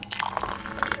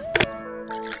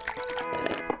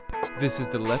This is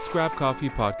the Let's Grab Coffee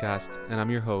podcast, and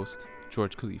I'm your host,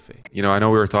 George Khalife. I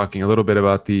know we were talking a little bit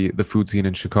about the food scene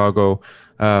in Chicago.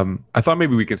 I thought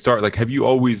maybe we can start. Like, have you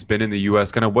always been in the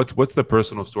U.S.? Kind of what's the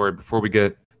personal story before we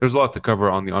get? There's a lot to cover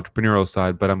on the entrepreneurial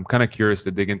side, but I'm kind of curious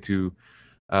to dig into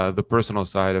the personal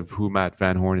side of who Matt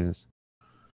Van Horn is.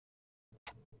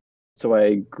 So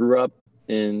I grew up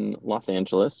in Los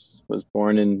Angeles, was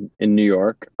born in New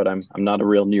York, but I'm not a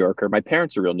real New Yorker. My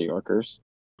parents are real New Yorkers.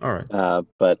 All right.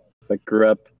 But grew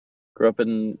up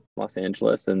in Los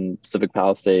Angeles and Pacific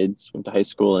Palisades, went to high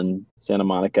school in Santa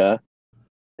Monica,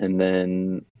 and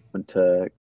then went to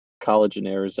college in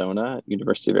Arizona,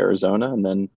 University of Arizona, and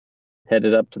then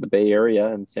headed up to the Bay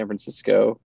Area in San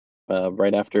Francisco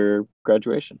right after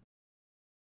graduation.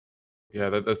 Yeah,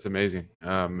 that's amazing.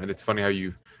 And it's funny how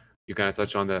you kind of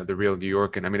touch on the real New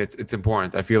York, and I mean it's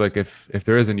important. I feel like if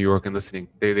there is a New York and listening,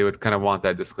 they would kind of want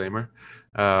that disclaimer.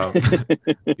 So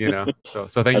thank you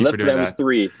for doing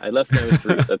that. I left when I was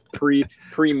three. That's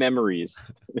pre memories.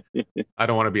 I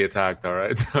don't want to be attacked. All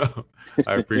right, so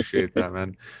I appreciate that,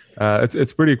 man.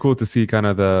 It's pretty cool to see kind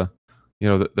of the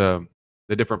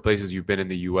different places you've been in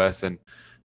the U.S. and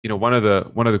one of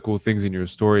the cool things in your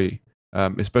story,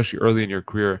 especially early in your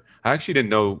career. I actually didn't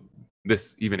know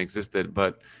this even existed,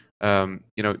 but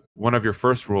one of your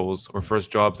first roles or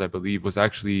first jobs, I believe, was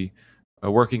actually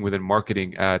working within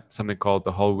marketing at something called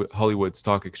the Hollywood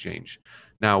Stock Exchange.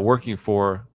 Now, working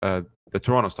for the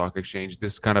Toronto Stock Exchange,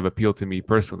 this kind of appealed to me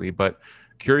personally, but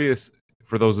curious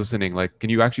for those listening, like,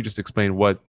 can you actually just explain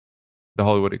what the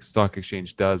Hollywood Stock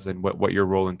Exchange does and what your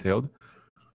role entailed?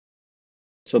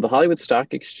 So the Hollywood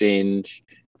Stock Exchange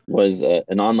was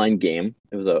an online game.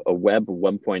 It was a Web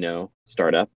 1.0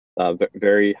 startup.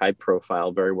 Very high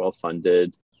profile, very well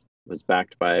funded, was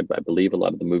backed by, I believe, a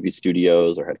lot of the movie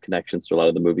studios or had connections to a lot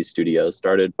of the movie studios,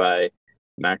 started by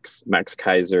Max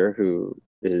Kaiser, who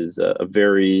is a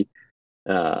very,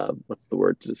 what's the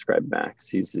word to describe Max?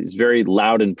 He's very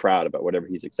loud and proud about whatever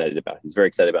he's excited about. He's very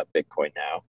excited about Bitcoin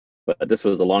now, but this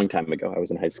was a long time ago. I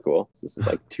was in high school. So this is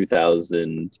like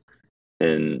 2000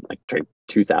 and like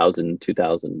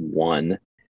 2001.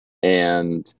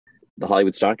 And the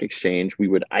Hollywood Stock Exchange, we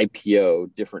would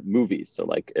IPO different movies. So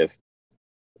like if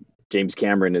James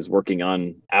Cameron is working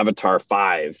on Avatar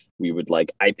 5, we would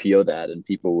like IPO that and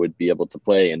people would be able to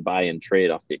play and buy and trade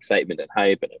off the excitement and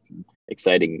hype. And if an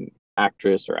exciting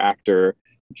actress or actor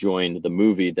joined the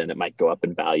movie, then it might go up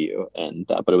in value. And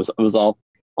but it was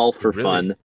all for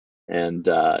fun. And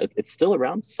it's still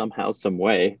around somehow, some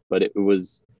way. But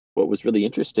what was really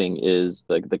interesting is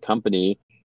the company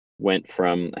went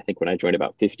from, I think when I joined,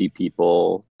 about 50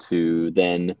 people to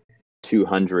then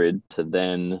 200 to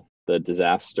then the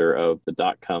disaster of the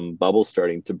dot-com bubble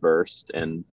starting to burst.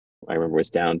 And I remember it was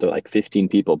down to like 15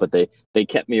 people, but they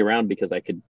kept me around because I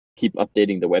could keep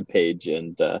updating the webpage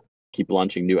and keep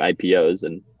launching new IPOs.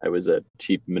 And I was a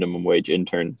cheap minimum wage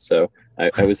intern. So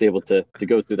I was able to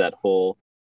go through that whole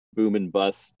boom and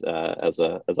bust as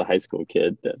a high school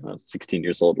kid at 16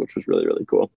 years old, which was really, really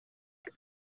cool.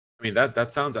 I mean,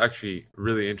 that sounds actually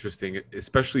really interesting,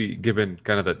 especially given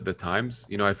kind of the times.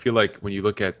 I feel like when you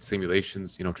look at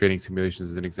simulations, trading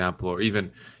simulations as an example, or even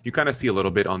you kind of see a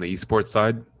little bit on the esports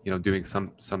side, doing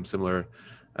some similar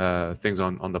things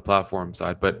on the platform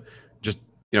side. But just,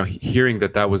 hearing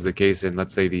that was the case in,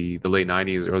 let's say, the late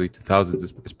 90s, early 2000s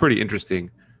is pretty interesting,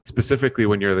 specifically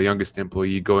when you're the youngest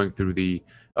employee going through the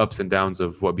ups and downs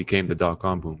of what became the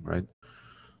dot-com boom, right?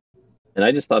 And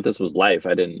I just thought this was life.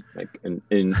 I didn't like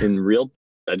in real.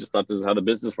 I just thought this is how the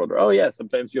business world. Oh yeah,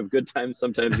 sometimes you have good times,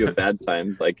 sometimes you have bad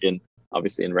times. Like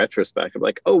obviously in retrospect, I'm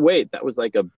like, oh wait, that was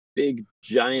like a big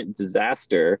giant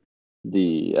disaster,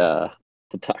 the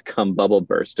dot-com bubble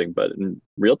bursting. But in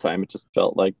real time, it just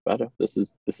felt like, I don't know, this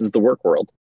is the work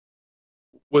world.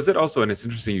 Was it also, and it's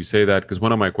interesting you say that because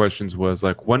one of my questions was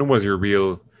like, when was your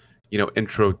real,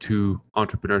 intro to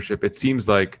entrepreneurship? It seems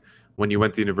like when you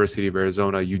went to the University of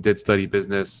Arizona, you did study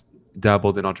business,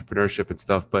 dabbled in entrepreneurship and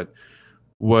stuff, but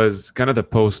was kind of the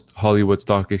post-Hollywood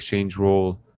Stock Exchange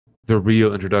role the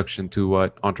real introduction to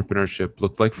what entrepreneurship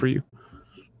looked like for you?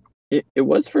 It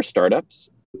was for startups,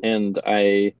 and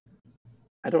I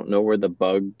don't know where the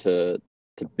bug to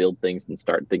build things and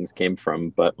start things came from,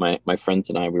 but my friends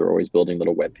and I, we were always building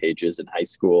little web pages in high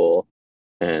school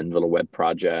and little web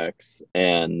projects.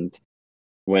 And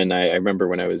when I remember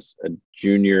when I was a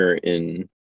junior in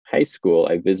high school,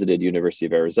 I visited University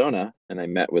of Arizona and I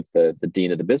met with the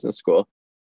dean of the business school.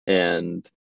 And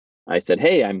I said,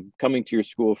 hey, I'm coming to your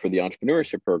school for the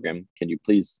entrepreneurship program. Can you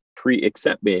please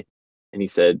pre-accept me? And he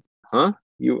said, huh?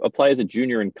 You apply as a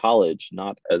junior in college,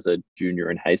 not as a junior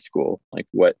in high school. Like,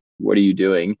 what are you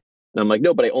doing? And I'm like,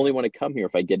 no, but I only want to come here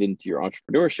if I get into your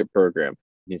entrepreneurship program.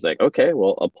 And he's like, okay,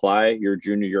 well, apply your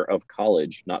junior year of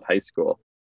college, not high school.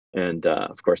 And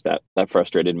of course, that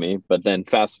frustrated me. But then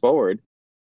fast forward,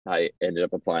 I ended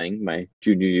up applying my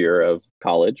junior year of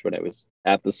college when I was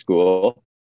at the school,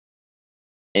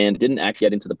 and didn't actually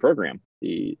get into the program,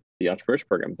 the entrepreneurship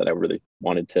program that I really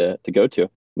wanted to go to.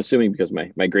 I'm assuming because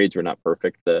my grades were not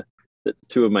perfect. The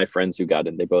two of my friends who got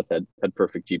in, they both had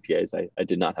perfect GPAs. I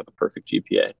did not have a perfect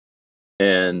GPA,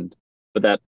 and but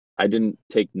that I didn't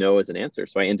take no as an answer.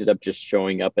 So I ended up just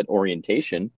showing up at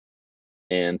orientation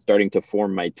and starting to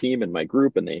form my team and my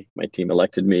group, and my team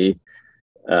elected me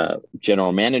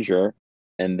general manager.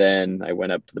 And then I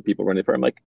went up to the people running the program,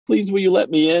 like, please, will you let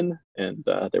me in? And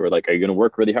they were like, are you going to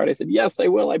work really hard? I said, yes, I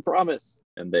will. I promise.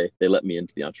 And they let me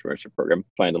into the entrepreneurship program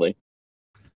finally.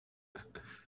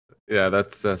 Yeah,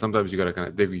 that's sometimes you got to kind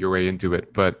of dig your way into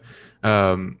it. But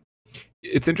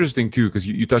it's interesting too, because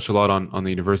you touch a lot on the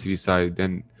university side.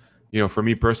 And, for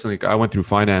me personally, I went through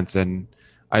finance and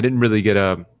I didn't really get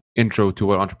a intro to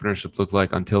what entrepreneurship looked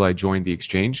like until I joined the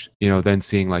exchange, then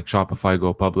seeing like Shopify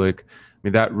go public. I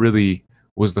mean, that really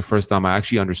was the first time I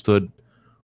actually understood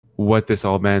what this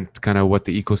all meant, kind of what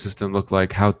the ecosystem looked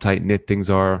like, how tight knit things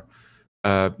are.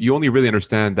 You only really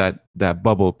understand that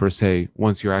bubble per se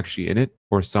once you're actually in it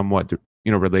or somewhat,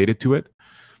 related to it.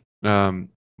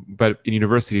 But in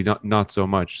university, not so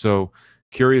much. So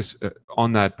curious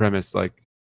on that premise, like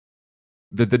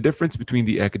the difference between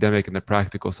the academic and the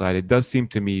practical side. It does seem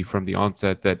to me from the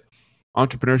onset that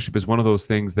entrepreneurship is one of those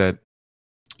things that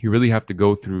you really have to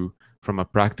go through from a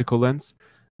practical lens.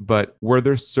 But were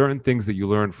there certain things that you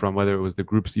learned from, whether it was the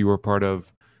groups you were part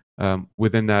of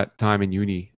within that time in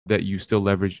uni, that you still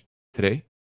leverage today?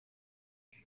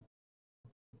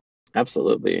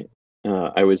 Absolutely.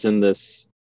 I was in this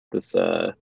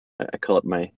I call it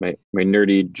my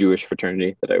nerdy Jewish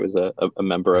fraternity that I was a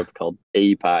member of, called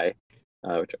AEPI,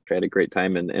 which I had a great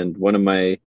time in. And one of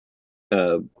my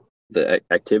the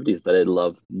activities that I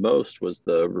loved most was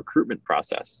the recruitment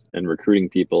process and recruiting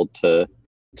people to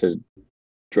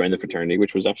join the fraternity,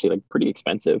 which was actually like pretty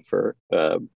expensive for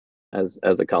as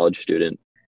a college student.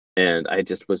 And I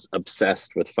just was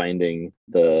obsessed with finding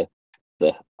the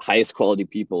highest quality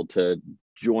people to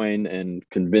join and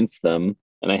convince them.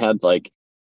 And I had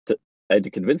to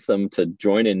convince them to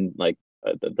join in, like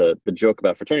the joke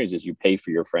about fraternities is you pay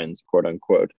for your friends, quote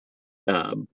unquote.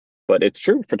 But it's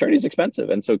true, fraternity is expensive.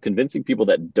 And so convincing people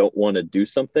that don't want to do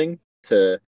something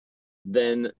to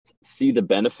then see the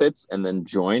benefits and then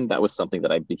join, that was something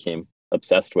that I became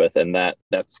obsessed with. And that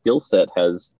skill set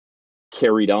has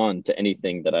carried on to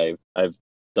anything that I've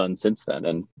done since then.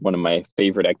 And one of my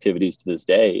favorite activities to this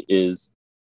day is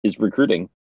recruiting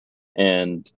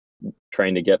and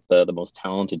trying to get the most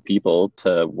talented people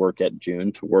to work at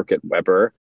June, to work at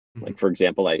Weber. Like, for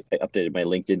example, I updated my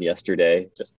LinkedIn yesterday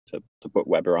just to put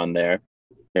Weber on there.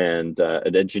 And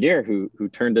an engineer who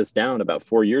turned us down about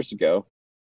 4 years ago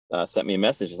sent me a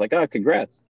message. It's like, oh,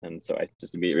 congrats. And so I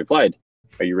just immediately replied,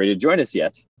 are you ready to join us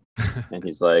yet? And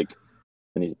he's like,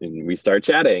 and we start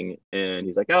chatting, and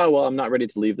he's like, oh, well, I'm not ready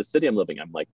to leave the city I'm living.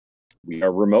 I'm like, we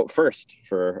are remote first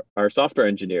for our software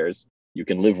engineers. You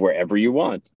can live wherever you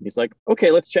want. And he's like,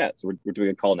 okay, let's chat. So we're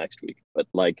doing a call next week. But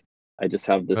like, I just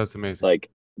have this, That's amazing. like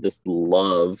this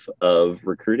love of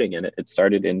recruiting, and it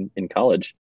started in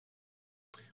college.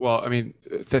 Well, I mean,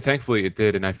 thankfully it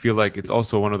did. And I feel like it's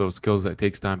also one of those skills that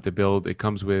takes time to build. It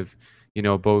comes with,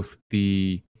 both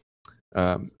the,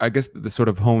 I guess, the sort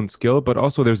of honed skill, but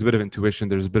also there's a bit of intuition.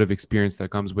 There's a bit of experience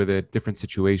that comes with it, different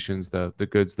situations, the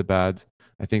goods, the bads.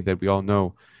 I think that we all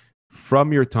know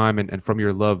from your time and from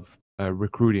your love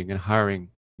recruiting and hiring,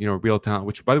 real talent,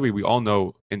 which, by the way, we all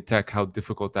know in tech how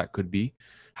difficult that could be,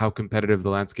 how competitive the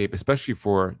landscape, especially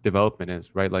for development,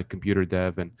 is, right? Like computer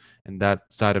dev and that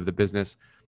side of the business.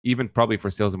 Even probably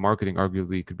for sales and marketing,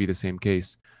 arguably could be the same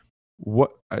case.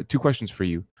 What two questions for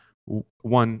you?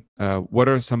 One, what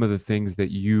are some of the things that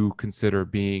you consider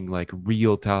being like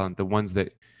real talent, the ones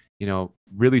that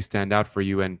really stand out for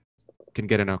you and can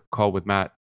get in a call with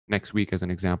Matt next week, as an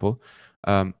example?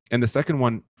 And the second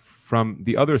one, from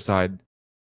the other side,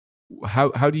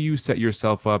 how do you set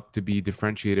yourself up to be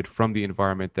differentiated from the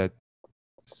environment that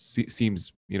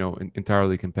seems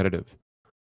entirely competitive?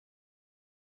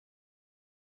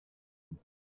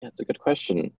 Yeah, it's a good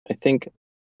question. I think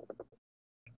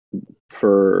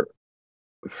for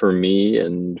me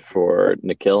and for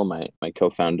Nikhil, my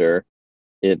co-founder,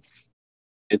 it's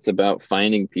about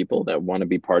finding people that want to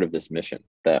be part of this mission,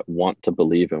 that want to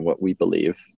believe in what we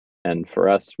believe. And for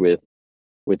us, with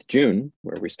June,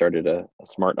 where we started a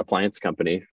smart appliance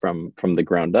company from the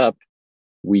ground up,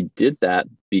 we did that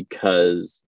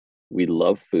because we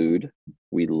love food,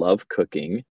 we love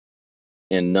cooking,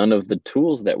 and none of the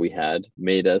tools that we had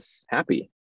made us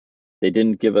happy. They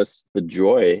didn't give us the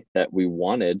joy that we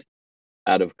wanted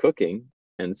out of cooking,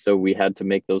 and so we had to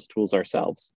make those tools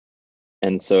ourselves.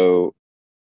 And so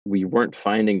we weren't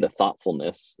finding the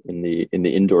thoughtfulness in the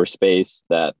indoor space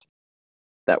that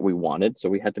we wanted, so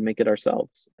we had to make it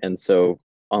ourselves. And so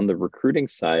on the recruiting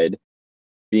side,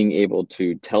 being able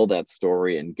to tell that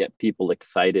story and get people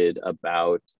excited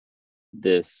about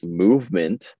this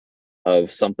movement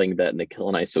of something that Nikhil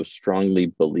and I so strongly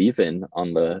believe in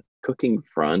on the cooking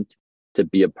front, to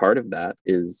be a part of that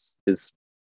is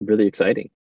really exciting.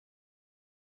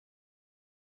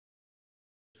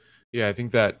 Yeah, I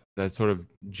think that sort of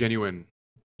genuine,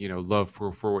 love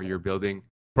for what you're building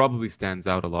probably stands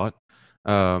out a lot.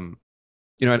 Um,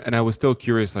 and I was still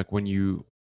curious, like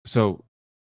so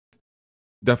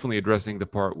definitely addressing the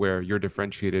part where you're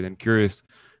differentiated, and curious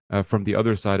from the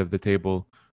other side of the table,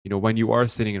 when you are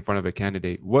sitting in front of a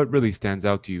candidate, what really stands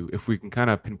out to you? If we can kind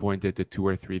of pinpoint it to two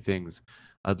or three things,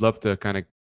 I'd love to kind of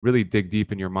really dig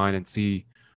deep in your mind and see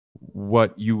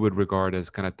what you would regard as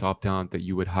kind of top talent that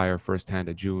you would hire firsthand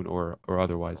at June or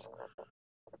otherwise.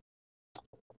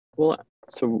 Well,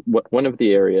 so one of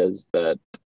the areas that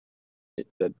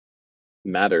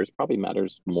probably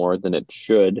matters more than it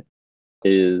should,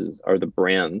 are the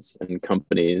brands and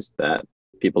companies that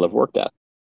people have worked at.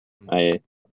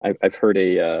 I've heard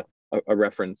a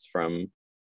reference from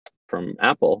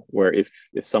Apple, where if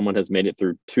someone has made it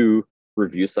through 2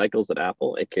 review cycles at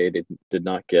Apple, aka they did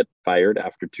not get fired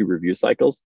after 2 review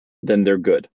cycles, then they're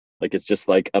good. Like, it's just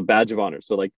like a badge of honor.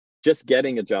 So like, just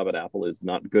getting a job at Apple is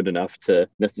not good enough to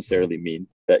necessarily mean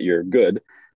that you're good.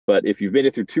 But if you've made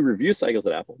it through 2 review cycles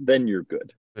at Apple, then you're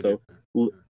good. So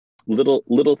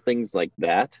little things like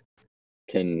that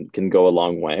can go a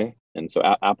long way. And so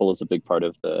Apple is a big part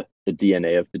of the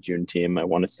DNA of the June team. I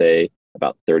want to say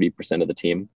about 30% of the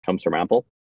team comes from Apple.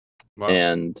 Wow.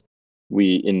 And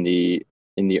we, in the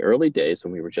early days,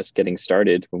 when we were just getting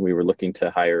started, when we were looking to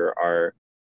hire our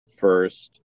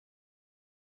first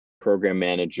program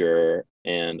manager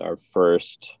and our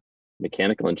first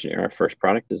mechanical engineer, our first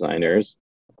product designers,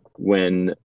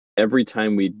 when every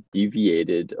time we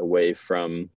deviated away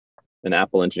from an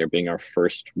Apple engineer being our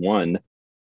first one,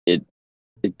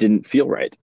 it didn't feel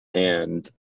right. And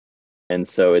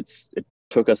so it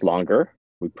took us longer.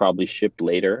 We probably shipped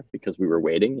later because we were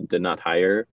waiting and did not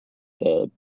hire the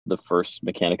first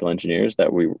mechanical engineers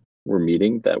that we were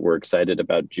meeting that were excited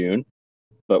about June.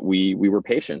 But we were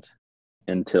patient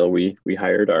until we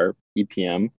hired our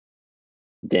EPM,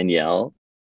 Danielle,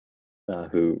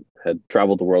 who had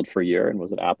traveled the world for a year and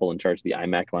was at Apple in charge of the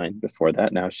iMac line before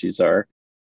that. Now she's our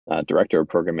director of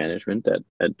program management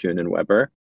at June and Weber.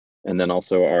 And then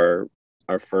also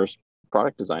our first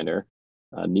product designer,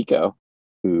 Nico,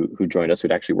 who joined us,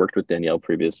 who'd actually worked with Danielle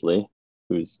previously,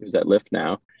 who's at Lyft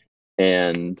now.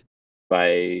 And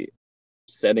by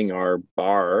setting our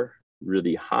bar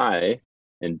really high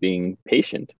and being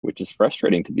patient, which is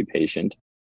frustrating to be patient,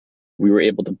 we were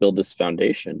able to build this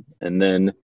foundation. And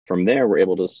then from there, we're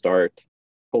able to start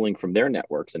pulling from their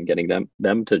networks and getting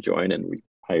them to join. And we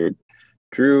hired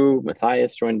Drew,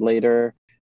 Matthias joined later,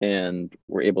 and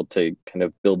we're able to kind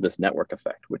of build this network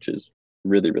effect, which is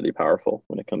really, really powerful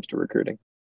when it comes to recruiting.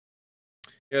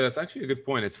 Yeah, that's actually a good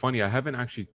point. It's funny, I haven't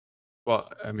actually, well,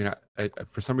 I mean, I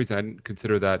for some reason, I didn't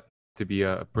consider that to be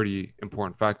a pretty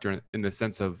important factor in the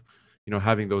sense of,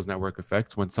 having those network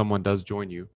effects. When someone does join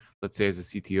you, let's say as a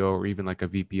CTO or even like a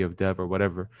VP of dev or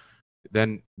whatever,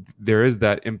 then there is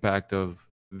that impact of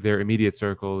their immediate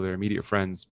circle, their immediate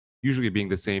friends, usually being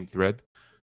the same thread,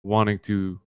 wanting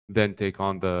to then take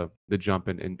on the jump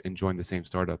and join the same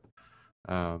startup.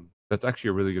 That's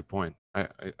actually a really good point.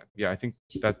 I think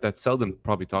that's seldom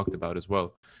probably talked about as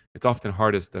well. It's often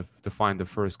hardest to find the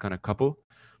first kind of couple,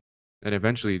 and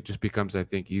eventually it just becomes, I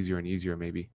think, easier and easier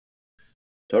maybe.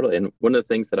 Totally. And one of the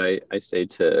things that I say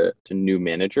to new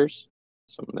managers,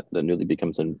 someone that newly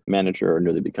becomes a manager or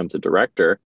newly becomes a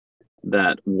director,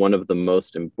 that one of the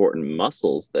most important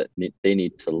muscles that they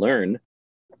need to learn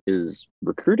is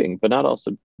recruiting, but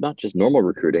not just normal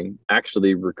recruiting,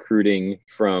 actually recruiting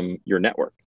from your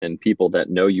network and people that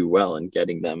know you well, and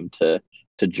getting them to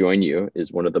join you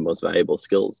is one of the most valuable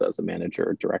skills as a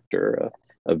manager, a director,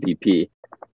 a VP.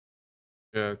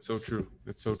 Yeah, it's so true.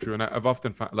 It's so true. And I've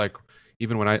often found, like,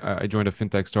 even when I joined a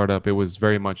fintech startup, it was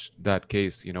very much that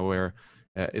case, where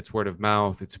it's word of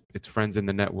mouth, it's friends in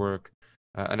the network.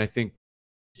 And I think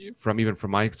from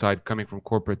my side, coming from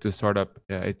corporate to startup,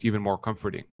 it's even more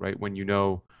comforting, right? When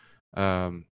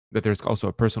that there's also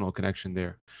a personal connection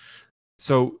there.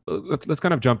 So let's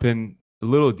kind of jump in a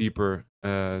little deeper.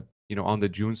 on the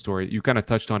June story, you kind of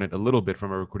touched on it a little bit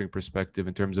from a recruiting perspective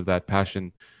in terms of that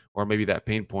passion or maybe that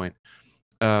pain point.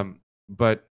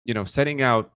 But setting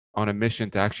out on a mission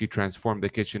to actually transform the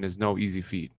kitchen is no easy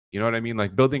feat. You know what I mean?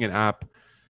 Like building an app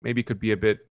maybe could be a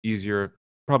bit easier,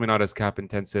 probably not as cap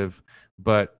intensive,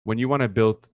 but when you want to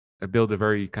build a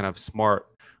very kind of smart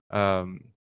um,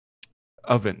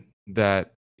 oven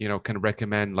that can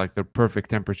recommend like the perfect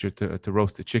temperature to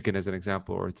roast a chicken as an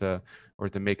example, or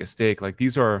to make a steak, like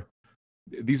these are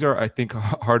I think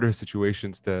harder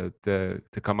situations to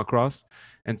come across.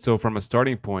 And so from a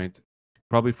starting point,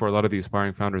 probably for a lot of the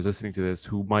aspiring founders listening to this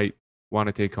who might want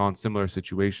to take on similar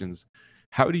situations,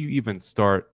 how do you even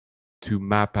start to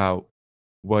map out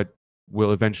what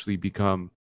will eventually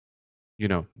become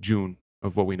June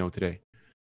of what we know today?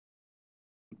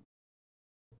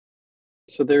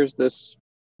 So there's this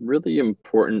really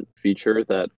important feature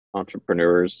that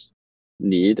entrepreneurs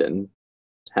need and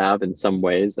have in some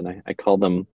ways, and I call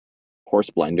them horse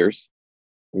blinders,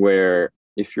 where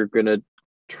if you're going to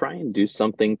try and do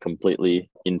something completely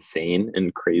insane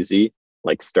and crazy,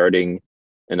 like starting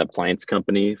an appliance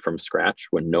company from scratch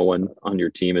when no one on your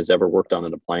team has ever worked on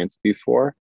an appliance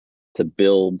before, to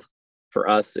build, for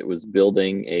us, it was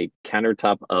building a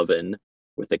countertop oven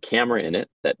with a camera in it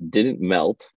that didn't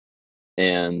melt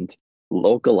and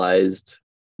localized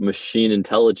machine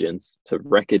intelligence to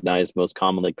recognize most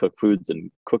commonly cooked foods and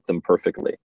cook them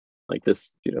perfectly. Like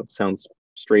this, sounds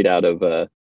straight out of a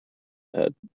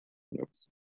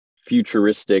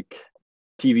futuristic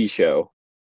TV show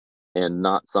and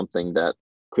not something that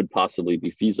could possibly be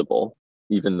feasible,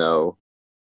 even though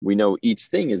we know each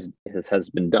thing has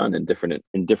been done in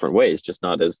different ways, just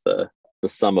not as the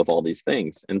sum of all these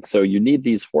things. And so you need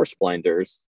these horse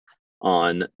blinders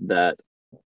on that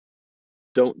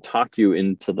don't talk you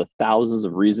into the thousands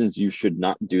of reasons you should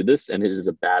not do this and it is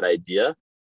a bad idea,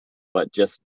 but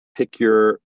just pick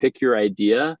your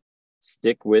idea,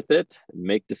 stick with it,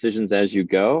 make decisions as you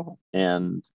go.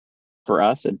 And for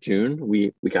us at June,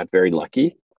 we got very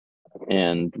lucky,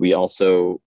 and we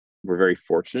also were very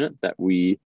fortunate that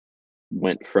we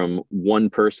went from one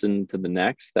person to the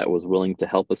next that was willing to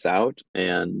help us out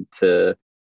and to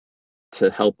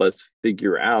help us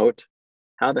figure out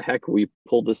how the heck we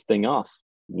pull this thing off,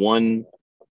 one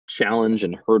challenge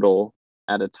and hurdle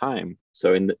at a time.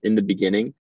 So in the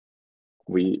beginning,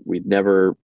 we'd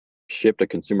never shipped a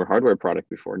consumer hardware product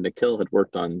before. Nikhil had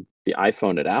worked on the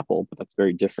iPhone at Apple, but that's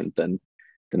very different than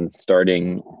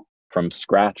starting from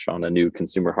scratch on a new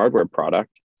consumer hardware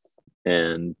product.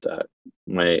 And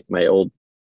my old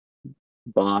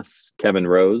boss, Kevin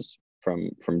Rose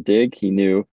from Dig, he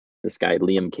knew this guy,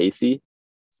 Liam Casey.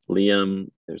 Liam,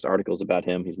 there's articles about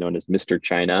him. He's known as Mr.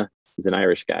 China. He's an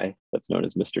Irish guy that's known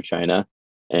as Mr. China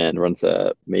and runs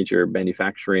a major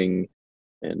manufacturing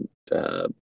and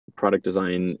product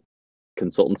design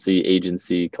consultancy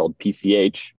agency called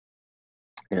PCH.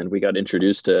 And we got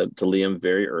introduced to Liam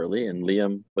very early, and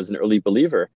Liam was an early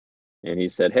believer. And he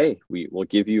said, hey, we'll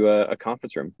give you a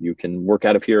conference room. You can work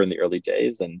out of here in the early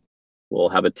days, and we'll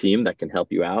have a team that can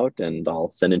help you out, and I'll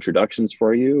send introductions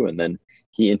for you. And then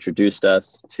he introduced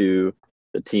us to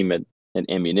the team at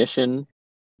Ammunition,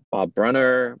 Bob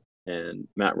Brunner and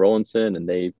Matt Rowlandson, and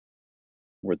they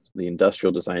were the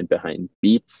industrial design behind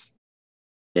Beats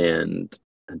and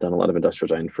had done a lot of industrial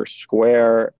design for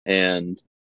Square. And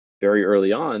very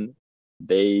early on,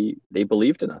 they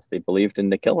believed in us. They believed in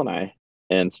Nikhil and I,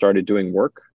 and started doing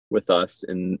work with us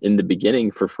in the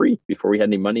beginning for free before we had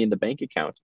any money in the bank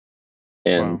account.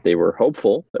 And Wow. they were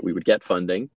hopeful that we would get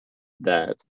funding,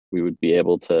 that we would be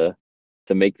able to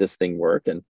make this thing work.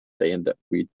 And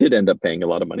we did end up paying a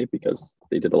lot of money because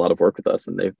they did a lot of work with us,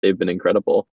 and they've been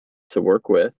incredible to work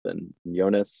with, and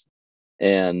Jonas.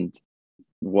 And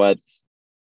but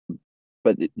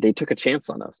they took a chance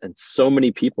on us, and so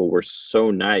many people were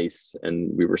so nice,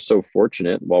 and we were so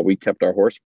fortunate, while we kept our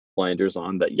horse blinders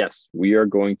on, that yes, we are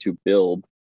going to build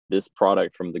this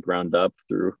product from the ground up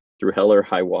through hell or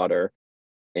high water.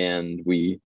 And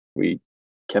we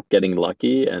kept getting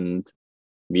lucky and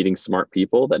meeting smart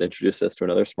people that introduced us to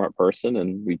another smart person,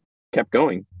 and we kept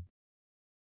going.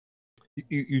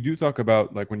 You do talk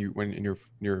about, like, when in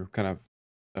your kind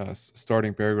of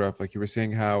starting paragraph, like you were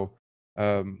saying how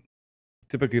um,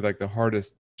 typically like the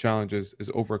hardest challenges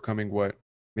is overcoming what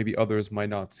maybe others might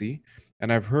not see.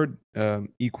 And I've heard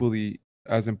equally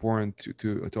as important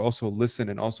to also listen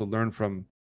and also learn from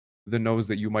the no's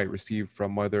that you might receive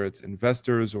from whether it's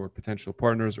investors or potential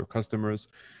partners or customers.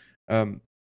 Um,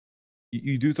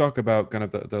 you do talk about kind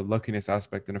of the luckiness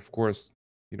aspect, and of course,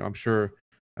 I'm sure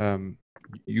um,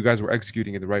 you guys were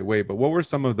executing in the right way. But what were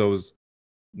some of those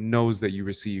no's that you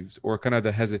received, or kind of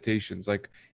the hesitations? Like,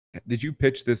 did you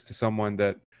pitch this to someone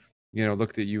that,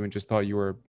 looked at you and just thought you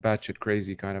were batshit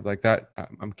crazy, kind of like that?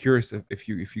 I'm curious if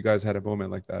you guys had a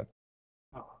moment like that.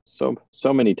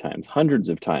 So many times, hundreds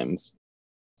of times.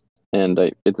 And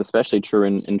it's especially true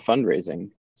in fundraising.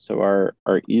 So our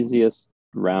easiest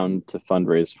round to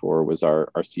fundraise for was our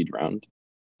seed round.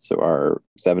 So our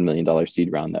 $7 million seed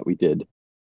round that we did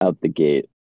out the gate.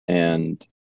 And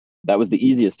that was the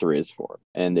easiest to raise for.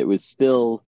 And it was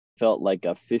still felt like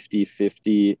a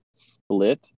 50-50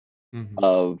 split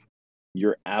of,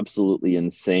 you're absolutely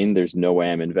insane, there's no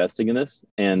way I'm investing in this,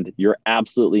 and you're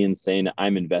absolutely insane,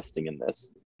 I'm investing in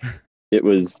this. It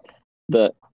was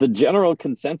the general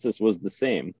consensus was the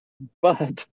same,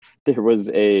 but there was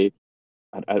I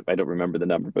don't remember the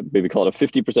number, but maybe call it a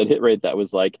 50% hit rate that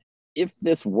was like, if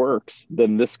this works,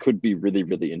 then this could be really,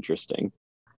 really interesting.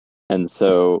 And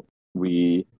so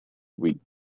I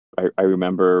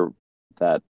remember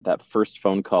that first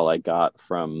phone call I got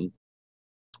from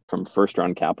First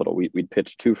Round Capital. We'd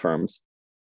pitched two firms,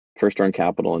 First Round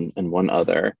Capital and one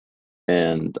other,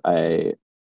 and I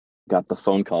got the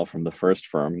phone call from the first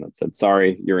firm that said,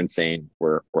 "Sorry, you're insane.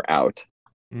 We're out."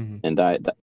 And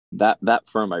that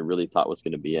firm I really thought was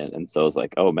going to be in, and so I was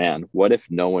like, "Oh man, what if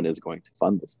no one is going to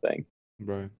fund this thing?"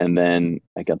 Right. And then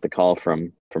I got the call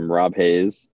from Rob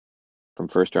Hayes from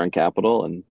First Round Capital,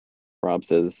 and Rob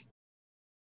says,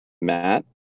 "Matt,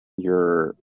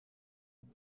 you're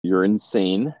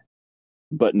insane,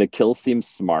 but Nikhil seems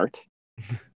smart,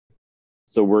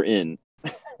 so we're in."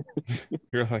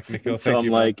 You're like, "Nikhil, so thank I'm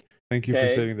you, like, man. Thank you for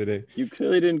saving the day." You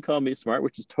clearly didn't call me smart,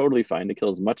 which is totally fine. Nikhil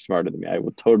is much smarter than me. I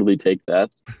will totally take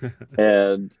that.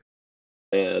 and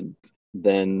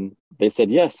then they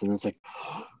said yes, and I was like,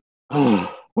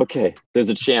 oh, okay, there's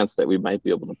a chance that we might be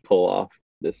able to pull off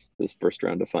this first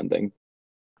round of funding.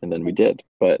 And then we did,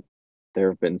 but there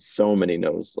have been so many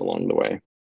no's along the way.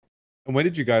 And when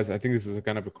did you guys, I think this is a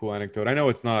kind of a cool anecdote. I know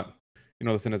it's not,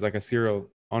 listen, as like a serial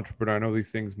entrepreneur, I know these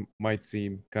things might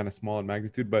seem kind of small in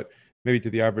magnitude, but maybe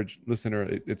to the average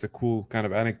listener, it's a cool kind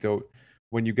of anecdote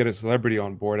when you get a celebrity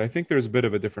on board. I think there's a bit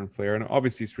of a different flair, and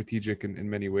obviously strategic in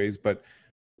many ways, but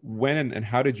when and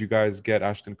how did you guys get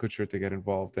Ashton Kutcher to get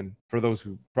involved? And for those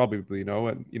who probably know,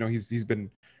 and he's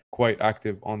been quite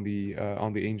active on the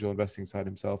angel investing side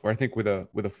himself, or I think with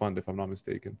a fund, if I'm not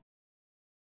mistaken.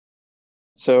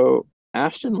 So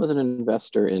Ashton was an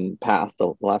investor in Path,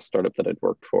 the last startup that I'd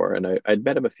worked for, and I'd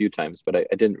met him a few times, but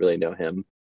I didn't really know him.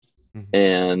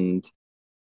 And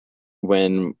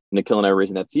when Nikhil and I were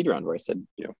raising that seed round, where I said,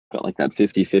 felt like that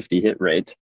 50-50 hit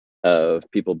rate of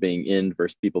people being in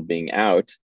versus people being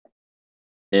out,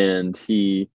 and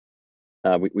we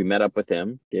met up with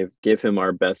him, gave him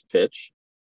our best pitch,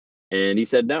 and he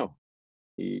said no.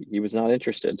 He was not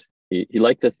interested. He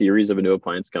liked the theories of a new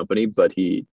appliance company, but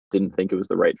he didn't think it was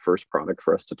the right first product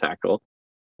for us to tackle,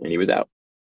 and he was out.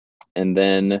 And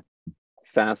then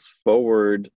fast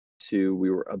forward to, we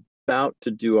were about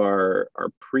to do our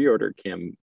pre-order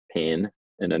campaign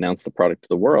and announce the product to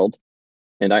the world,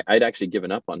 and I'd actually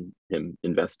given up on him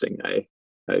investing. I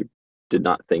did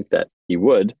not think that he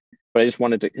would, but I just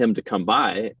wanted him to come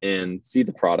by and see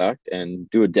the product and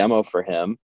do a demo for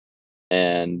him.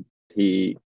 And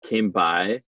he came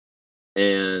by,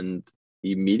 and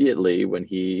immediately when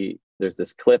there's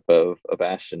this clip of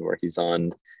Ashton where he's on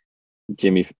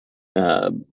Jimmy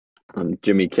Kimmel,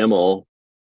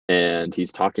 and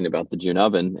he's talking about the June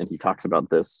oven, and he talks about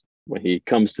this when he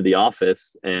comes to the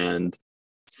office and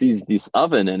sees this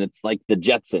oven, and it's like the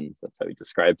Jetsons. That's how he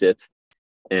described it,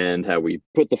 and how we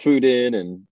put the food in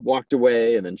and walked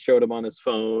away, and then showed him on his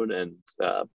phone. And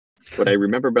what I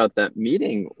remember about that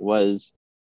meeting was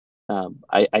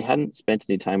I hadn't spent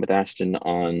any time with Ashton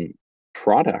on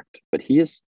product, but he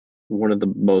is one of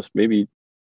the most, maybe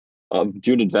of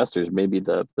June investors, maybe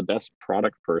the best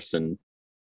product person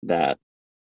that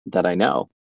I know.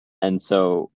 And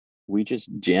so we just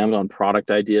jammed on product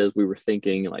ideas. We were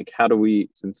thinking, like, how do we,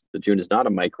 since the June is not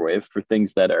a microwave, for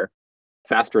things that are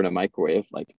faster in a microwave,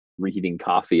 like reheating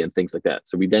coffee and things like that.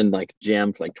 So we then like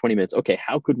jammed for like 20 minutes. Okay,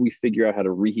 how could we figure out how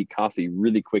to reheat coffee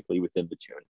really quickly within the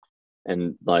June?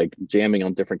 And like jamming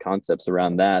on different concepts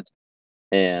around that.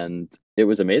 And it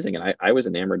was amazing. And I was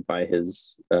enamored by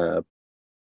his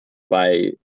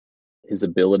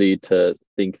ability to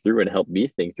think through and help me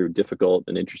think through difficult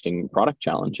and interesting product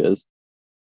challenges.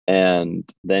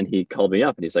 And then he called me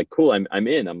up and he's like, cool, I'm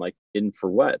in. I'm like, in for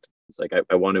what? He's like,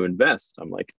 I want to invest. I'm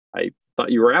like, I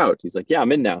thought you were out. He's like, yeah,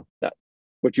 I'm in now. That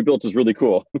what you built is really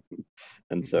cool.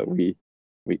 And so we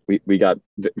got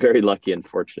very lucky and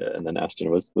fortunate. And then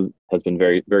Ashton has been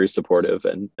very, very supportive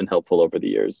and helpful over the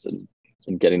years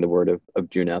and getting the word of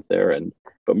June out there.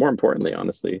 But more importantly,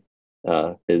 honestly,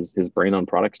 his brain on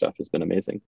product stuff has been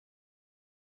amazing.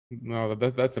 No,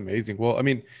 that's amazing. Well, I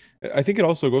mean, I think it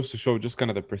also goes to show just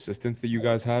kind of the persistence that you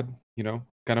guys had,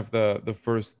 kind of the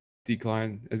first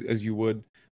decline as you would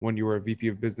when you were a VP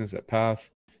of business at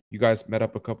Path. You guys met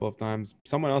up a couple of times.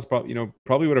 Someone else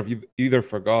probably would have either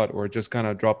forgot or just kind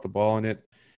of dropped the ball on it.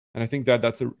 And I think that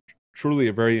that's truly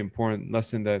a very important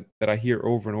lesson that I hear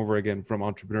over and over again from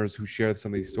entrepreneurs who share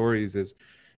some of these stories is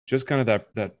just kind of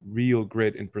that real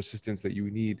grit and persistence that you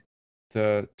need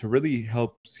to really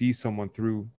help see someone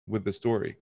through with the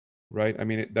story, right? I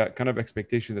mean, that kind of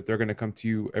expectation that they're going to come to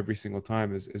you every single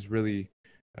time is really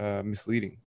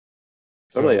misleading.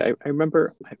 Totally. So I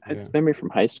remember I had yeah. this memory from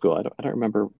high school. I don't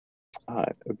remember.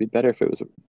 It would be better if it was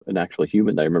an actual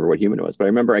human. I remember what human it was, but I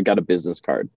remember I got a business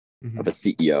card of a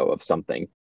CEO of something,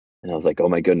 and I was like, "Oh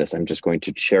my goodness, I'm just going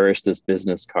to cherish this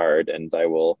business card, and I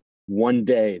will one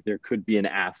day there could be an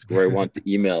ask where I want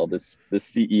to email this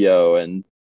CEO and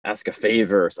ask a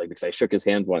favor." So, like, because I shook his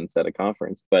hand once at a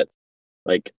conference, but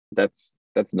like that's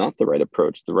not the right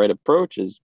approach. The right approach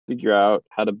is figure out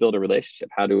how to build a relationship.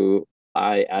 How do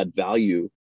I add value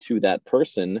to that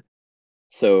person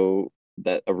so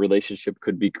that a relationship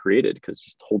could be created? Because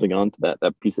just holding on to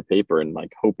that piece of paper and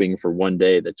like hoping for one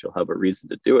day that you'll have a reason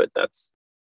to do it, that's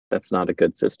not a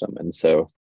good system. And so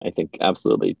I think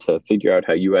absolutely to figure out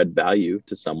how you add value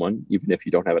to someone, even if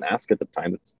you don't have an ask at the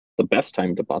time, it's the best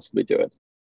time to possibly do it.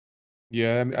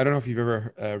 Yeah, I mean, I don't know if you've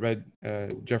ever read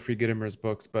Jeffrey Gitomer's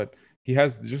books, but he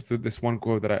has just this one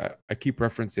quote that I keep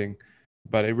referencing,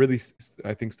 but it really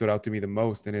I think stood out to me the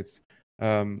most, and it's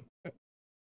um,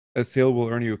 a sale will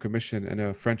earn you a commission, and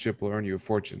a friendship will earn you a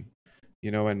fortune.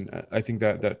 And I think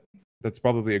that's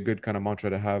probably a good kind of mantra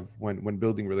to have when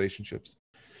building relationships.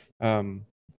 Um,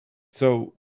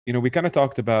 so we kind of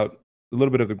talked about a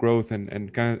little bit of the growth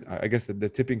and kind of I guess the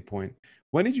tipping point.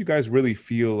 When did you guys really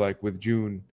feel like with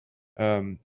June?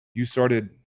 You started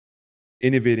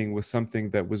innovating with something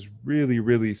that was really,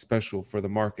 really special for the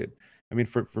market. I mean,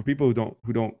 for people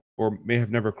who don't or may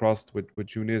have never crossed what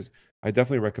June is, I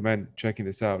definitely recommend checking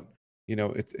this out.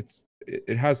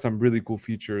 It has some really cool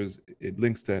features. It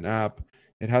links to an app.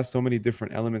 It has so many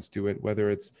different elements to it,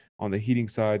 whether it's on the heating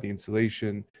side, the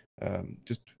insulation,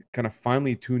 just kind of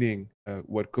finely tuning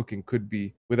what cooking could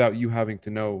be without you having to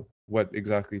know what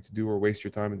exactly to do or waste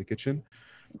your time in the kitchen.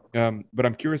 But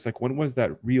I'm curious, like, when was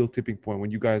that real tipping point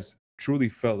when you guys truly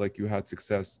felt like you had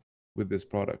success with this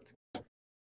product?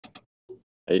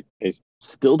 I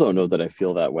still don't know that I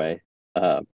feel that way,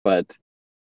 but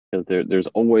because there's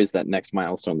always that next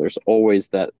milestone. There's always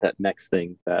that next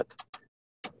thing that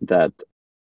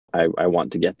I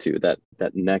want to get to, that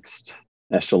next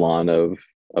echelon of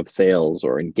sales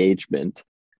or engagement.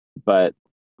 But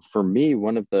for me,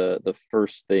 one of the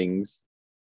first things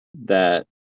that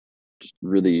just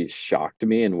really shocked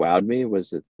me and wowed me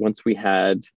was that once we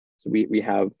have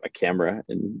a camera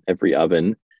in every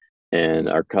oven, and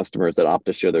our customers that opt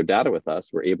to share their data with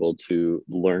us were able to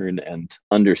learn and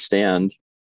understand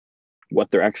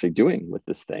what they're actually doing with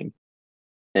this thing.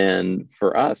 And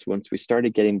for us, once we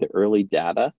started getting the early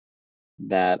data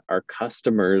that our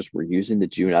customers were using the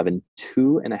June oven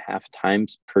 2.5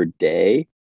 times per day,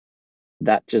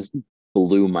 that just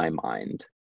blew my mind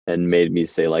and made me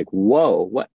say, like,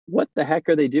 whoa, what the heck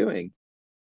are they doing?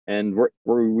 And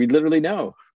we literally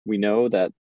know. We know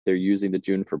that they're using the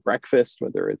June for breakfast,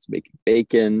 whether it's making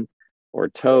bacon or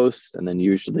toast. And then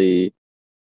usually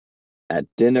at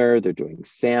dinner, they're doing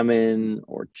salmon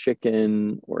or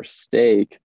chicken or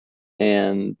steak.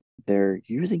 And they're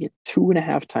using it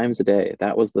 2.5 times a day.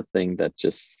 That was the thing that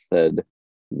just said,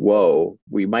 whoa,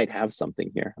 we might have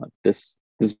something here. Like this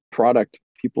product,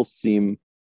 people seem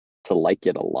to like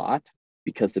it a lot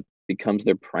because it becomes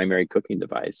their primary cooking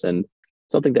device. And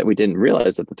something that we didn't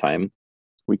realize at the time,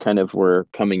 we kind of were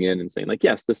coming in and saying, like,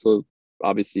 yes, this will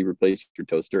obviously replace your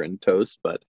toaster and toast,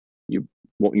 but you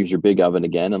won't use your big oven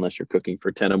again unless you're cooking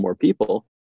for 10 or more people.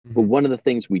 Mm-hmm. But one of the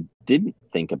things we didn't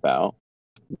think about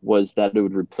was that it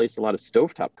would replace a lot of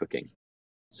stovetop cooking.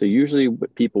 So usually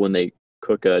people, when they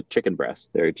cook a chicken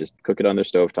breast, they just cook it on their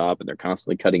stovetop and they're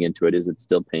constantly cutting into it. Is it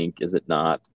still pink? Is it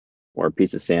not? Or a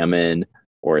piece of salmon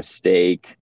or a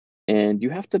steak. And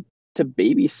you have to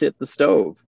babysit the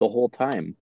stove the whole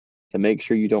time to make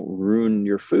sure you don't ruin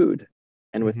your food.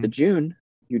 And with the June,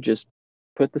 you just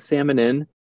put the salmon in,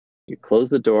 you close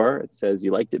the door. It says,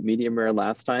 you liked it medium rare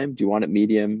last time. Do you want it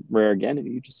medium rare again? And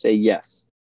you just say yes.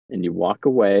 And you walk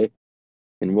away,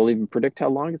 and we'll even predict how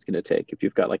long it's going to take. If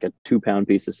you've got like a 2-pound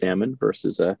piece of salmon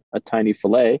versus a tiny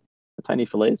fillet, a tiny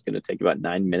fillet is going to take about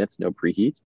 9 minutes, no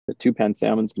preheat. The 2-pound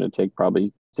salmon is going to take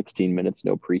probably 16 minutes,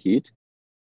 no preheat.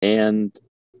 And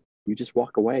you just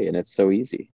walk away, and it's so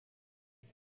easy.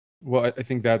 Well, I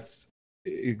think that's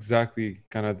exactly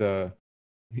kind of the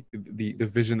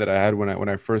vision that I had when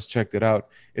I first checked it out.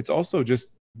 It's also just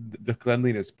the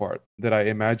cleanliness part that I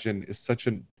imagine is such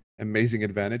an amazing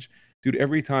advantage. Dude,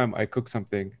 every time I cook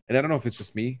something, and I don't know if it's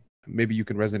just me, maybe you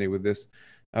can resonate with this,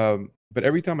 but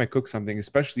every time I cook something,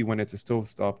 especially when it's a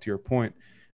stovetop, to your point,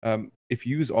 if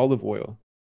you use olive oil,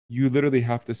 you literally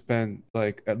have to spend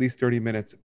like at least 30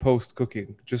 minutes post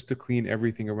cooking just to clean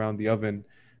everything around the oven,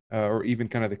 or even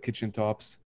kind of the kitchen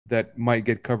tops that might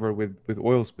get covered with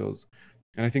oil spills.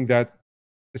 And I think that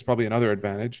is probably another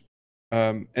advantage.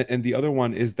 And the other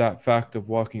one is that fact of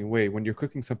walking away. When you're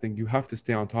cooking something, you have to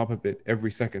stay on top of it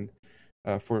every second,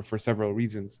 for several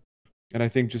reasons. And I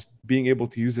think just being able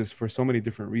to use this for so many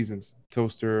different reasons: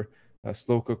 toaster,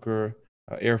 slow cooker,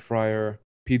 air fryer,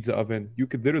 pizza oven. You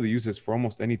could literally use this for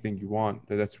almost anything you want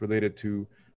that's related to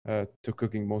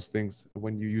cooking most things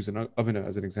when you use an oven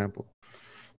as an example.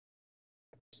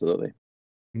 Absolutely.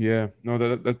 Yeah, no,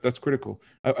 that's critical.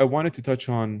 I wanted to touch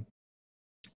on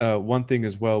one thing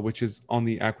as well, which is on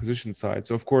the acquisition side.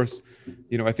 So, of course,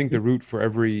 I think the route for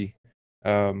every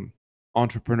um,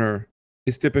 entrepreneur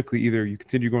is typically either you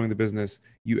continue growing the business,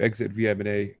 you exit via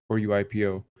M&A, or you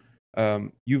IPO.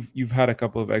 You've had a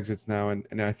couple of exits now,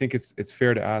 and I think it's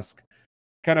fair to ask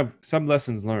kind of some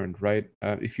lessons learned, right?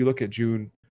 If you look at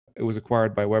June, it was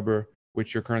acquired by Weber,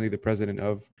 which you're currently the president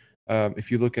of.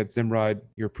 If you look at Zimride,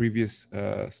 your previous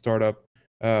startup,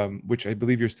 which I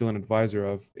believe you're still an advisor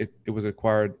of, it was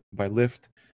acquired by Lyft.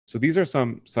 So these are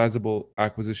some sizable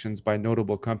acquisitions by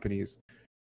notable companies.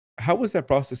 How was that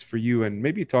process for you? And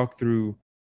maybe talk through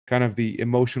kind of the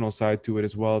emotional side to it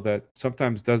as well, that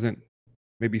sometimes doesn't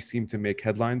maybe seem to make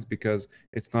headlines because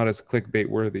it's not as clickbait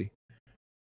worthy.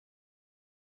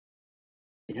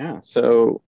 Yeah.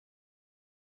 So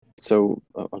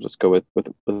I'll just go with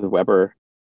Weber,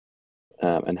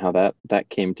 and how that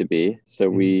came to be. So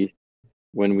Mhm.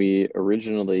 when we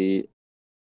originally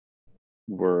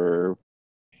were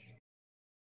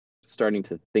starting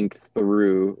to think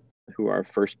through who our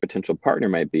first potential partner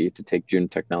might be to take June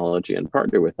Technology and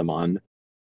partner with them on,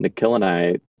 Nikhil and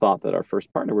I thought that our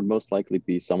first partner would most likely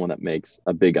be someone that makes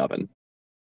a big oven,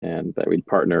 and that we'd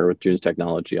partner with June's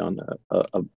Technology on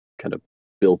a kind of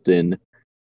built-in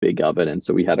big oven. And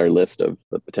so we had our list of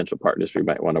the potential partners we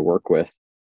might want to work with.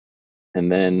 And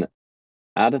then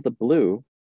out of the blue,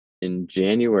 in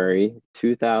January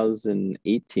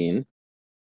 2018,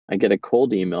 I get a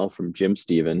cold email from Jim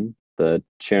Stephen, the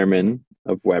chairman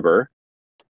of Weber,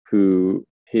 who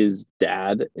his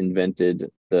dad invented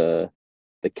the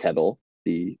kettle,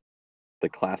 the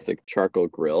classic charcoal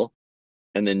grill,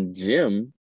 and then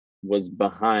Jim was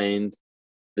behind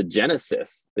the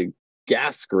Genesis, the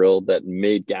gas grill that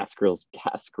made gas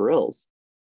grills.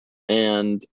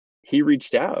 And he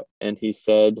reached out and he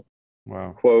said,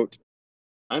 Wow. quote,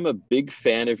 "I'm a big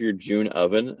fan of your June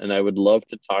oven, and I would love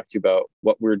to talk to you about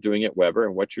what we're doing at Weber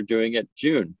and what you're doing at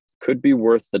June. Could be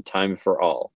worth the time for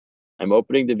all. I'm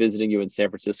opening to visiting you in San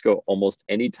Francisco almost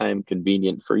anytime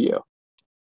convenient for you."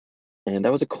 And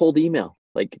that was a cold email.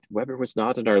 Like, Weber was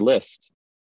not in our list.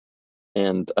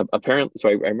 And apparently, so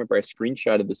I remember I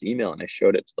screenshotted this email and I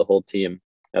showed it to the whole team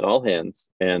at All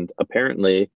Hands. And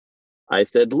apparently, I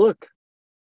said, "Look,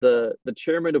 the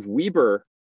chairman of Weber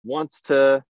wants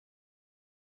to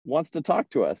talk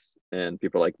to us." And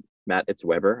people are like, "Matt, it's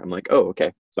Weber." I'm like, "Oh,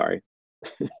 okay, sorry."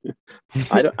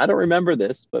 I don't remember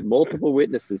this, but multiple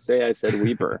witnesses say I said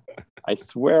Weber. I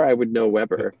swear I would know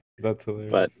Weber, That's but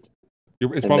hilarious.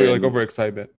 It's and probably like then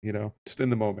overexcitement, just in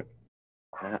the moment.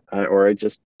 or I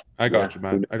just I yeah, got you,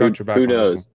 man. I got your back who on this one.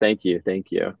 knows? Thank you.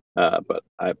 But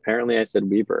apparently I said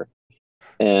Weber,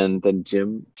 and then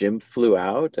Jim flew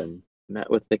out and met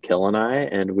with Nikhil and I,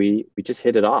 and we just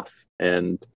hit it off,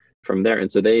 and from there,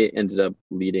 and so they ended up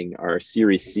leading our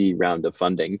Series C round of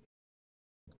funding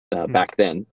Hmm. back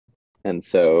then, and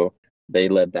so they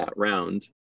led that round.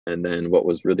 And then what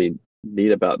was really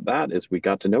neat about that is we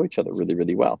got to know each other really,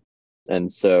 really well, and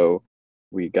so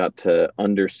we got to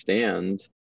understand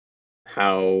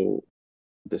how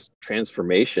this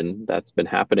transformation that's been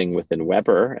happening within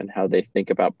Weber and how they think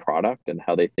about product and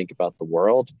how they think about the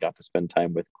world. Got to spend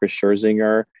time with Chris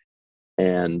Scherzinger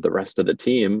and the rest of the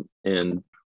team, and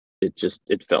it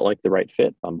felt like the right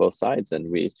fit on both sides.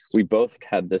 And we both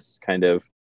had this kind of,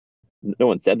 no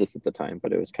one said this at the time,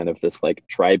 but it was kind of this like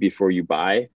try before you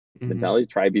buy Hmm. mentality,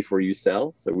 try before you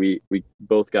sell. So we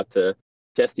both got to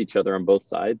test each other on both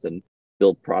sides and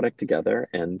build product together,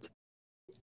 and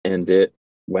it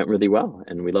went really well,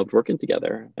 and we loved working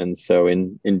together. And so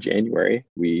in January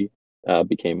we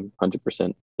became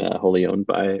 100% wholly owned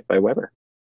by Weber.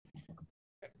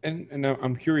 And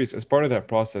I'm curious, as part of that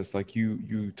process, like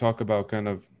you talk about kind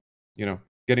of, you know,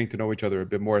 getting to know each other a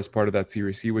bit more as part of that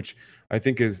Series C, which I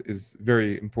think is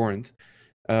very important.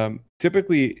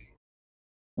 Typically,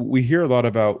 we hear a lot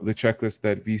about the checklist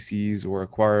that VCs or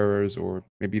acquirers or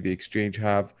maybe the exchange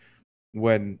have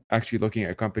when actually looking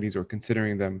at companies or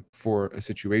considering them for a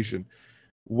situation.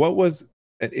 What was,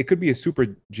 and it could be a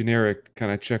super generic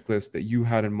kind of checklist that you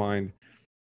had in mind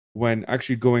when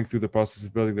actually going through the process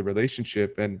of building the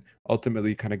relationship and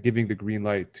ultimately kind of giving the green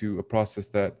light to a process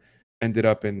that ended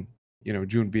up in, you know,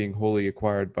 June being wholly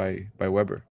acquired by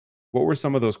Weber? What were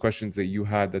some of those questions that you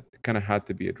had that kind of had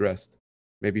to be addressed,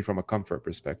 maybe from a comfort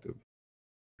perspective?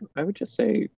 I would just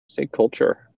say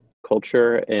culture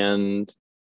and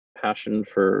passion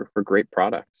for great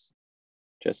products.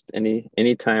 Just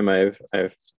anytime I've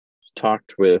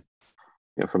talked with,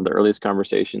 from the earliest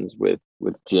conversations with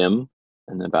Jim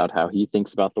and about how he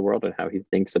thinks about the world and how he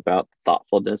thinks about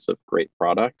thoughtfulness of great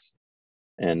products,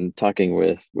 and talking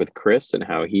with Chris and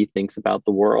how he thinks about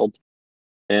the world,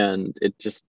 and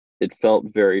it felt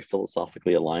very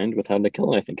philosophically aligned with how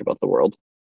Nikhil and I think about the world,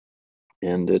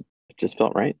 and it just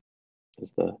felt right.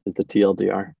 Is the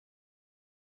TLDR.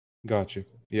 Gotcha.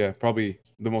 Yeah, probably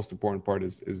the most important part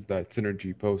is that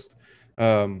synergy post.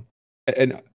 Um,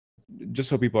 and just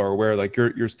so people are aware, like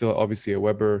you're still obviously a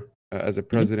Weber as a Mhm.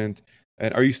 president,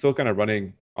 and are you still kind of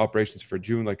running operations for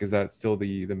June? Like, is that still the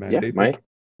Yeah, mandate there?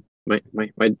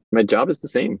 my job is the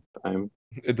same. I'm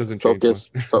It doesn't change much.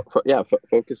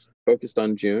 focused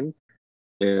on June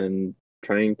and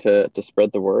trying to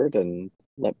spread the word and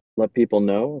let people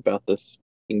know about this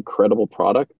incredible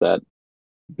product that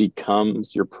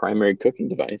becomes your primary cooking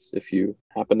device if you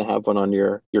happen to have one on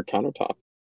your countertop.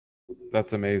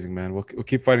 That's amazing, man. We'll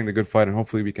keep fighting the good fight, and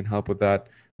hopefully we can help with that.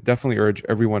 Definitely urge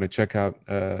everyone to check out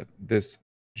this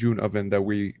June oven that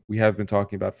we have been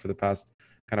talking about for the past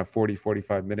kind of 40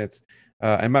 45 minutes.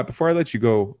 And Matt, before I let you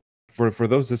go, for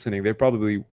those listening, they're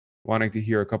probably wanting to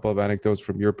hear a couple of anecdotes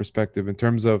from your perspective in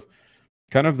terms of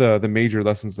kind of the major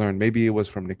lessons learned. Maybe it was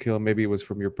from Nikhil, maybe it was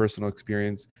from your personal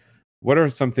experience. What are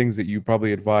some things that you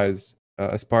probably advise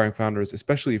aspiring founders,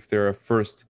 especially if they're a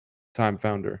first time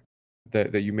founder,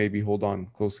 that you maybe hold on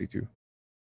closely to?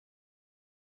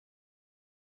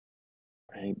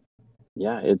 Right?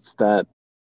 Yeah,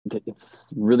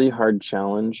 it's really hard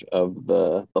challenge of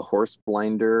the horse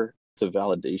blinder to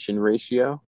validation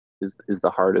ratio is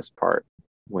the hardest part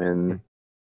Hmm. when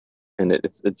and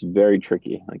it's very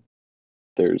tricky. Like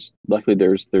luckily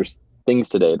there's things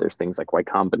today. There's things like Y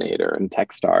Combinator and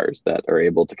Techstars that are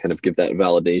able to kind of give that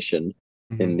validation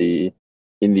Hmm.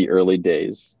 in the early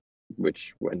days,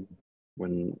 which when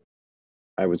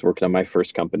I was working on my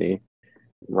first company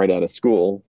right out of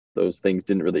school, those things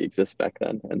didn't really exist back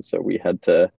then. And so we had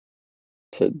to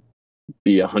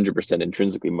be 100%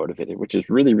 intrinsically motivated, which is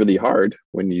really, really hard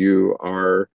when your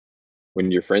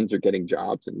friends are getting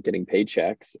jobs and getting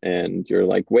paychecks and you're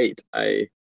like, wait, I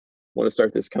want to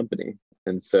start this company.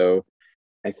 And so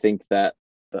I think that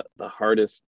the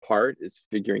hardest part is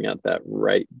figuring out that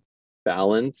right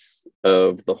balance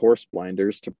of the horse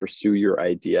blinders to pursue your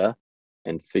idea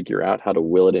and figure out how to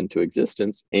will it into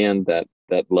existence, and that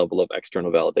level of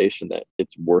external validation that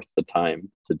it's worth the time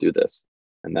to do this.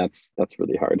 And that's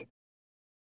really hard.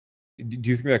 Do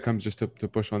you think that comes, just to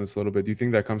push on this a little bit? Do you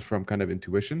think that comes from kind of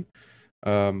intuition?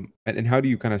 And how do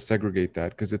you kind of segregate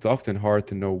that? Because it's often hard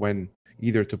to know when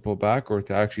either to pull back or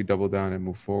to actually double down and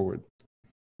move forward.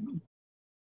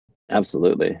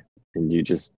 Absolutely. And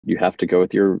you have to go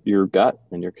with your gut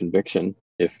and your conviction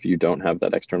if you don't have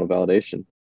that external validation.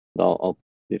 I'll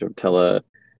tell a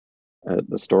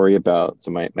story about,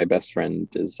 so my best friend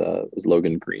is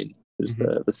Logan Green, who's Hmm.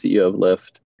 the CEO of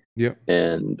Lyft. Yeah.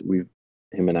 And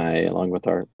him and I, along with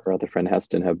our other friend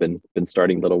Heston, have been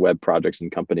starting little web projects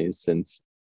and companies since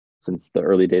the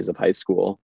early days of high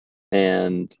school.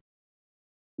 And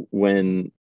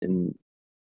when in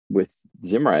with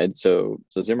Zimride, so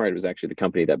Zimride was actually the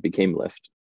company that became Lyft.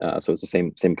 So it's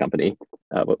the same company,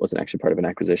 but wasn't actually part of an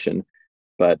acquisition.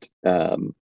 But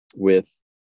with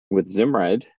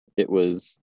Zimride, it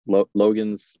was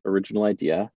Logan's original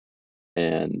idea,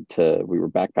 and we were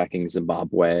backpacking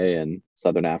Zimbabwe and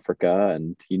Southern Africa,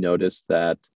 and he noticed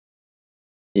that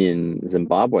in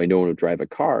Zimbabwe, no one would drive a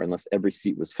car unless every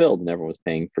seat was filled and everyone was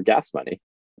paying for gas money.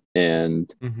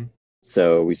 And Hmm.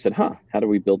 so we said, how do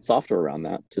we build software around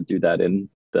that to do that in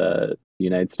the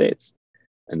United States?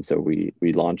 And so we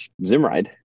launched Zimride.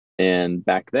 And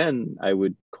back then, I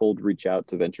would cold reach out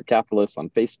to venture capitalists on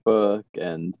Facebook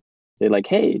and say, like,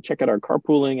 hey, check out our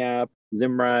carpooling app,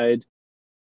 Zimride.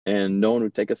 And no one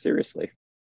would take us seriously.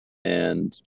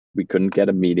 And we couldn't get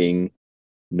a meeting.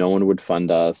 no one would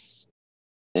fund us.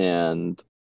 And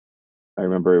I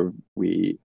remember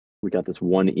we got this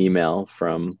one email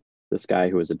from this guy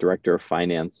who was a director of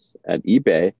finance at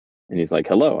eBay, and he's like,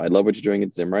 "Hello, I love what you're doing at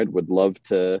Zimride. Would love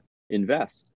to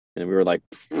invest." And we were like,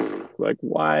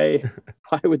 why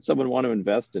would someone want to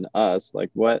invest in us? Like,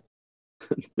 what?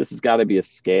 This has got to be a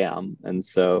scam. And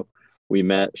so we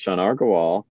met Sean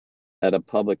Argawal at a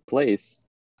public place,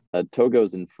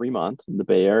 Togo's in Fremont in the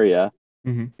Bay Area,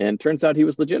 and turns out he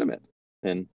was legitimate.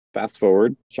 And fast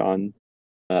forward, Sean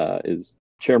is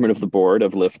chairman of the board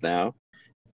of Lyft now,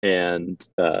 and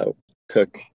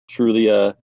took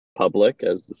Trulia public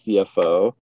as the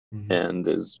CFO, and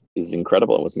is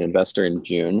incredible. It was an investor in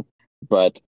June,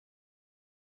 but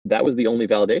that was the only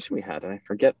validation we had. And I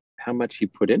forget how much he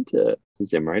put into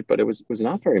Zimride, but it was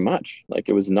not very much. Like,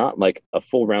 it was not like a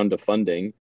full round of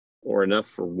funding or enough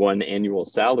for one annual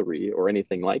salary or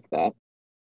anything like that.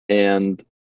 And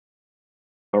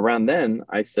around then,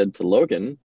 I said to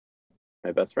Logan,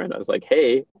 my best friend, I was like,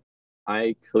 "Hey,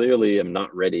 I clearly am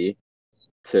not ready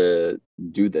to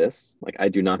do this. Like, I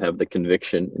do not have the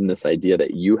conviction in this idea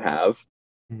that you have.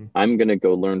 I'm going to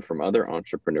go learn from other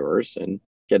entrepreneurs and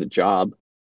get a job,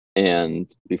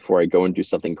 and before I go and do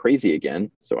something crazy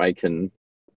again, so I can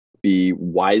be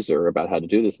wiser about how to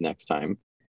do this next time."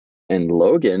 And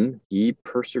Logan, he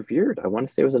persevered. I want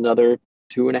to say it was another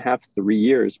 2.5, 3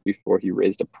 years before he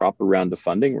raised a proper round of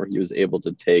funding where he was able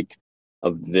to take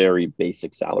a very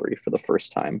basic salary for the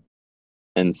first time.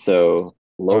 And so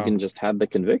Logan just had the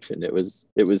conviction. It was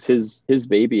his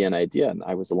baby and idea, and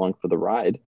I was along for the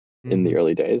ride in the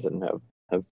early days and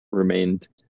have remained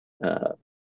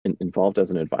involved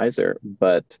as an advisor.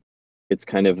 But it's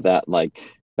kind of that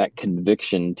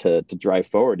conviction to drive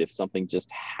forward if something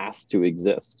just has to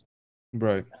exist.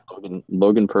 Right.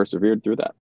 Logan persevered through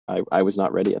that. I was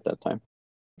not ready at that time.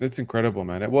 That's incredible,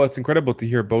 man. Well, it's incredible to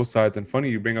hear both sides. And funny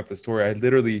you bring up the story. I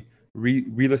literally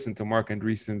re-listened to Marc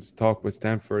Andreessen's talk with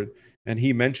Stanford, and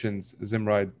he mentions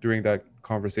Zimride during that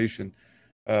conversation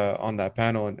on that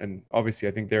panel. And obviously,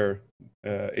 I think they're,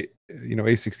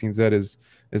 A16Z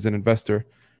is an investor.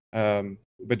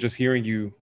 But just hearing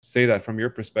you say that from your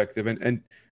perspective, and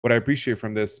what I appreciate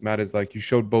from this, Matt, is like you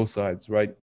showed both sides,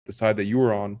 right? The side that you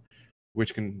were on,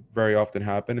 which can very often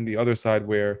happen, and the other side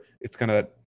where it's kind of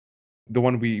the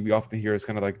one we often hear is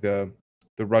kind of like the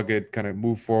rugged kind of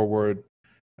move forward,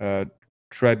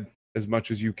 tread as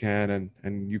much as you can,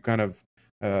 and you kind of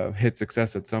hit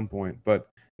success at some point. But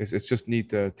it's just neat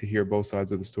to hear both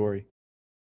sides of the story.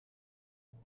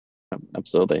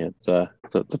 Absolutely, it's a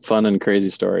fun and crazy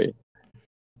story.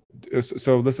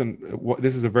 So listen,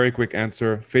 this is a very quick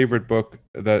answer. Favorite book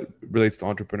that relates to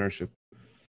entrepreneurship?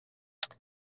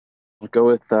 I'll go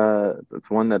with it's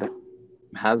one that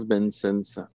has been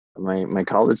since my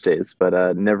college days,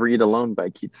 but Never Eat Alone by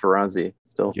Keith Ferrazzi.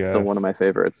 Still one of my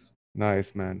favorites.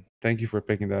 Nice, man. Thank you for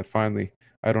picking that. Finally,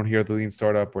 I don't hear the Lean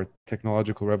Startup or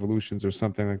Technological Revolutions or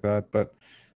something like that, but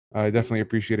I definitely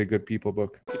appreciate a good people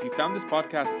book. If you found this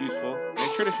podcast useful,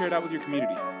 make sure to share it out with your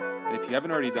community. And if you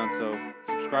haven't already done so,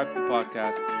 subscribe to the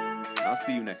podcast, and I'll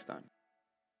see you next time.